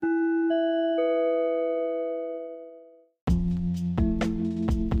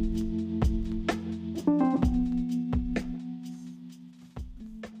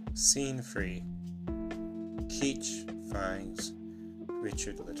Scene 3. Keach finds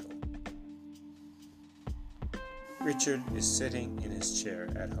Richard Little. Richard is sitting in his chair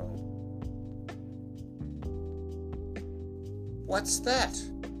at home. What's that?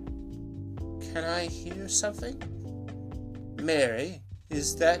 Can I hear something? Mary,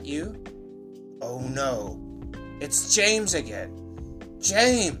 is that you? Oh no, it's James again.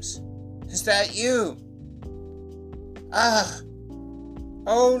 James, is that you?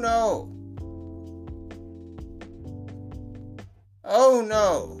 Oh no. Oh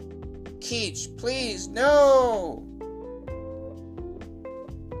no. Keach, please, no.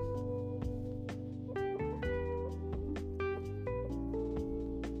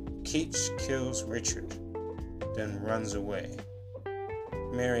 Keach kills Richard, then runs away.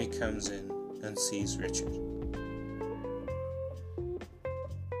 Mary comes in and sees Richard.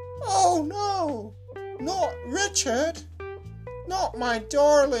 Oh no! Not Richard! Not my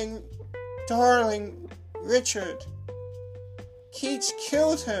darling Richard! Keach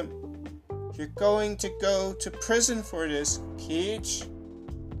killed him! You're going to go to prison for this, Keach.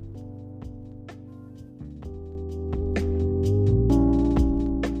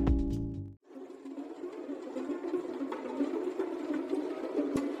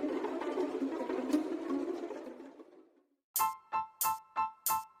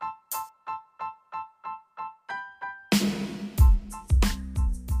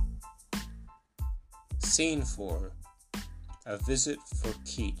 Scene 4. A visit for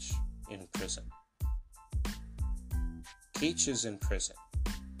Keach in prison. Keach is in prison.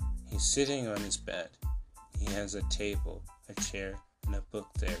 He's sitting on his bed. He has a table, a chair, and a book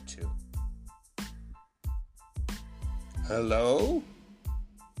there too. Hello?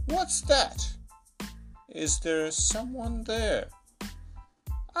 What's that? Is there someone there?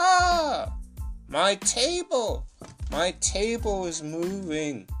 Ah! My table! My table is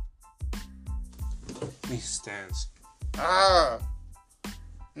moving. He stands. Now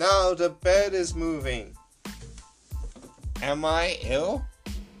the bed is moving. Am I ill?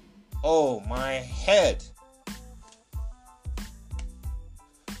 Oh, my head.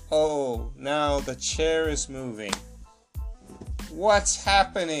 Oh, now the chair is moving. What's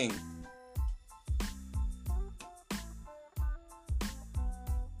happening?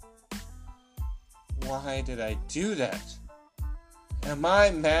 Why did I do that? Am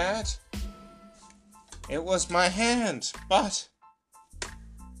I mad? It was my hand, but...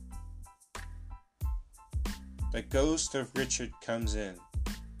 The ghost of Richard comes in.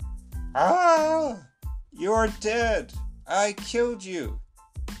 You're dead. I killed you.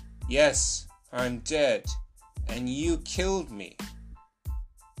 Yes, I'm dead, and you killed me.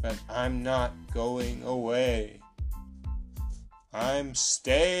 But I'm not going away. I'm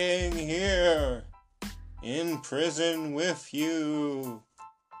staying here, in prison with you.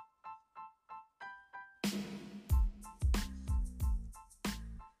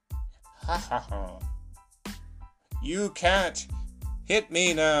 Ha ha ha. You can't hit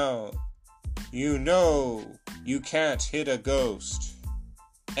me now. You know you can't hit a ghost.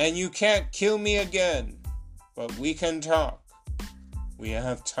 And you can't kill me again. But we can talk. We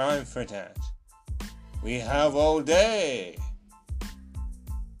have time for that. We have all day.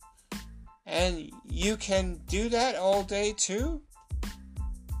 And you can do that all day too?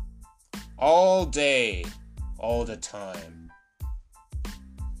 All day. All the time.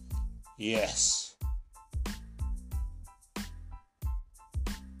 Yes.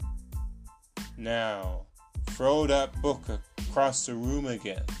 Now, throw that book across the room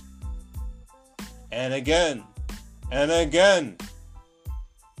again. And again. And again.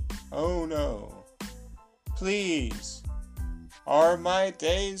 Oh no. Please. Are my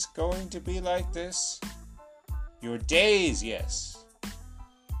days going to be like this? Your days, yes.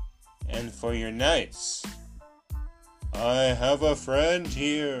 And for your nights. I have a friend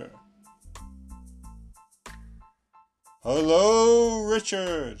here. Hello,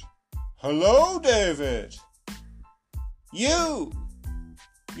 Richard. Hello, David. You're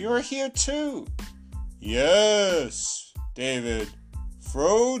here too. Yes, David.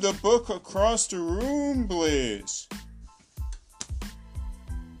 Throw the book across the room, please.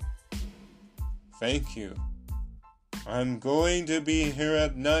 Thank you. I'm going to be here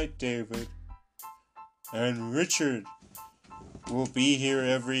at night, David. And Richard will be here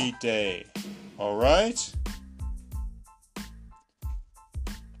every day. All right?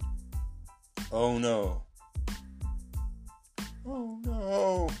 Oh no. Oh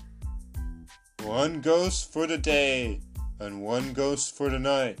no. One ghost for the day and one ghost for the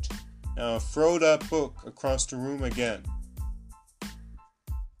night. Now throw that book across the room again.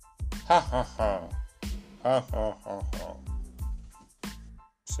 Ha ha ha. Ha ha ha ha.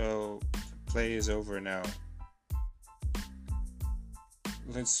 So the play is over now.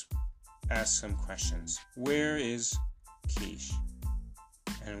 Let's ask some questions. Where is Quiche?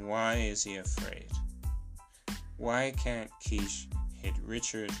 And why is he afraid? Why can't Quiche hit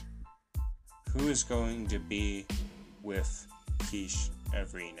Richard? Who is going to be with Quiche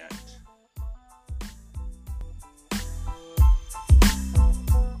every night?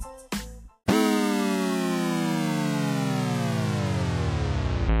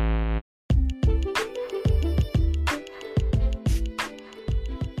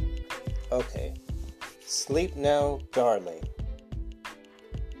 Okay, sleep now, darling.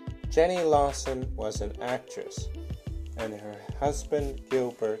 Jenny Lawson was an actress, and her husband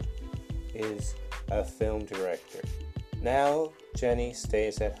Gilbert is a film director. Now Jenny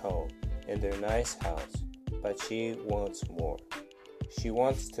stays at home in their nice house, but she wants more. She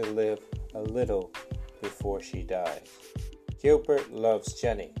wants to live a little before she dies. Gilbert loves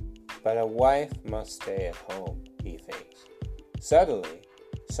Jenny, but a wife must stay at home, he thinks. Suddenly,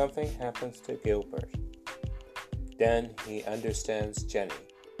 something happens to Gilbert. Then he understands Jenny.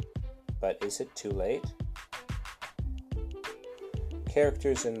 But is it too late?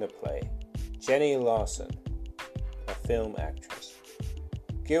 Characters in the play: Jenny Lawson, a film actress.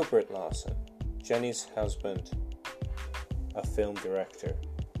 Gilbert Lawson, Jenny's husband, a film director.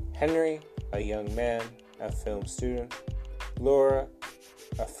 Henry, a young man, a film student. Laura,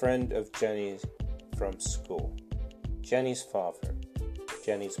 a friend of Jenny's from school. Jenny's father,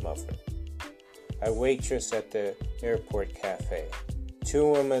 Jenny's mother. A waitress at the airport cafe.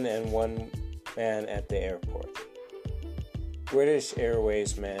 2 women and 1 man at the airport. British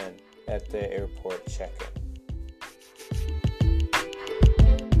Airways man at the airport check-in.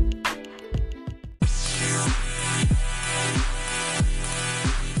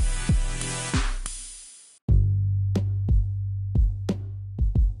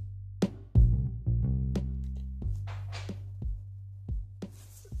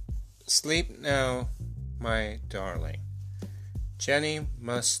 Sleep now, my darling. Jenny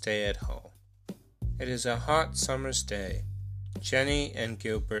must stay at home. It is a hot summer's day. Jenny and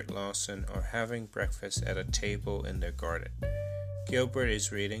Gilbert Lawson are having breakfast at a table in their garden. Gilbert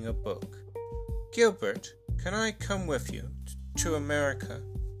is reading a book. Gilbert, can I come with you to America?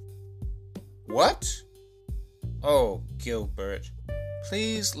 What? Oh, Gilbert,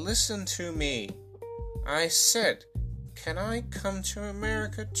 please listen to me. I said, can I come to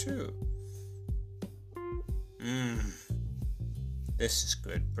America too? This is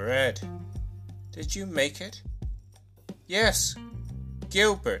good bread. Did you make it? Yes.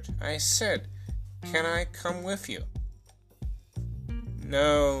 Gilbert, I said, can I come with you?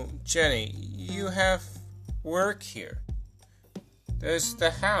 No, Jenny, you have work here. There's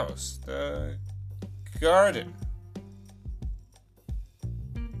the house, the garden.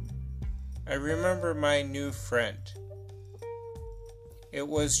 I remember my new friend. It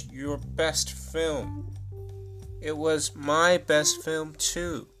was your best film. It was my best film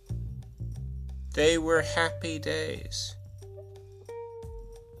too. They were happy days.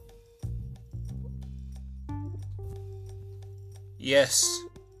 Yes,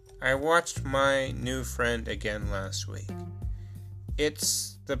 I watched my new friend again last week.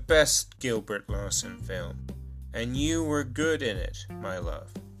 It's the best Gilbert Lawson film, and you were good in it, my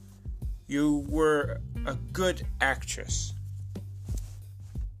love. You were a good actress.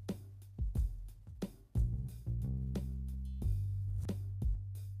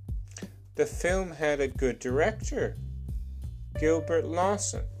 The film had a good director, Gilbert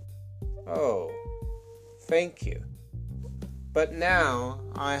Lawson. Oh, thank you. But now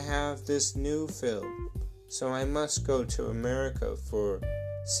I have this new film, so I must go to America for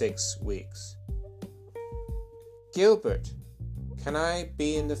 6 weeks. Gilbert, can I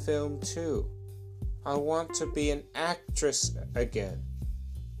be in the film too? I want to be an actress again.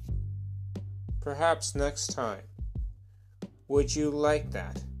 Perhaps next time. Would you like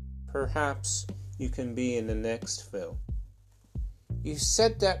that? Perhaps you can be in the next film. You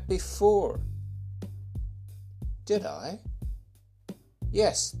said that before. Did I?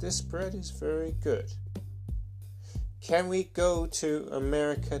 Yes, this bread is very good. Can we go to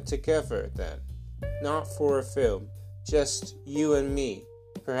America together then? Not for a film, just you and me,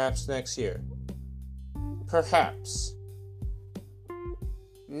 perhaps next year. Perhaps.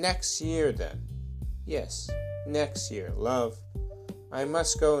 Next year then. Yes, next year, love. I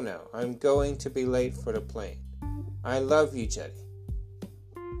must go now. I'm going to be late for the plane. I love you, Jenny.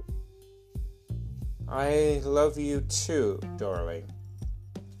 I love you too, darling.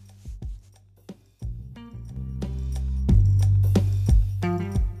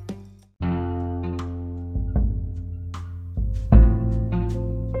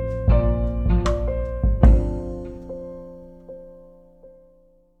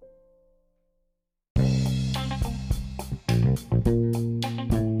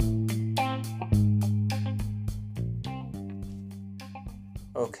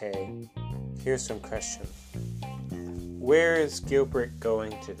 Okay, here's some questions. Where is Gilbert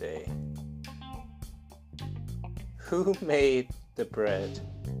going today? Who made the bread?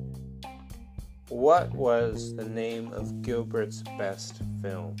 What was the name of Gilbert's best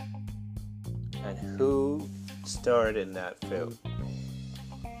film? And who starred in that film?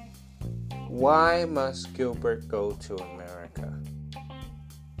 Why must Gilbert go to America?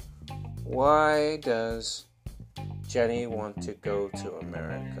 Why does Jenny want to go to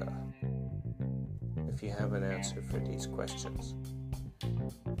America? If you have an answer for these questions.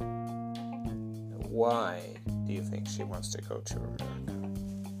 Why do you think she wants to go to America?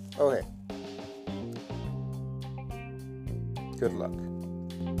 Okay. Good luck.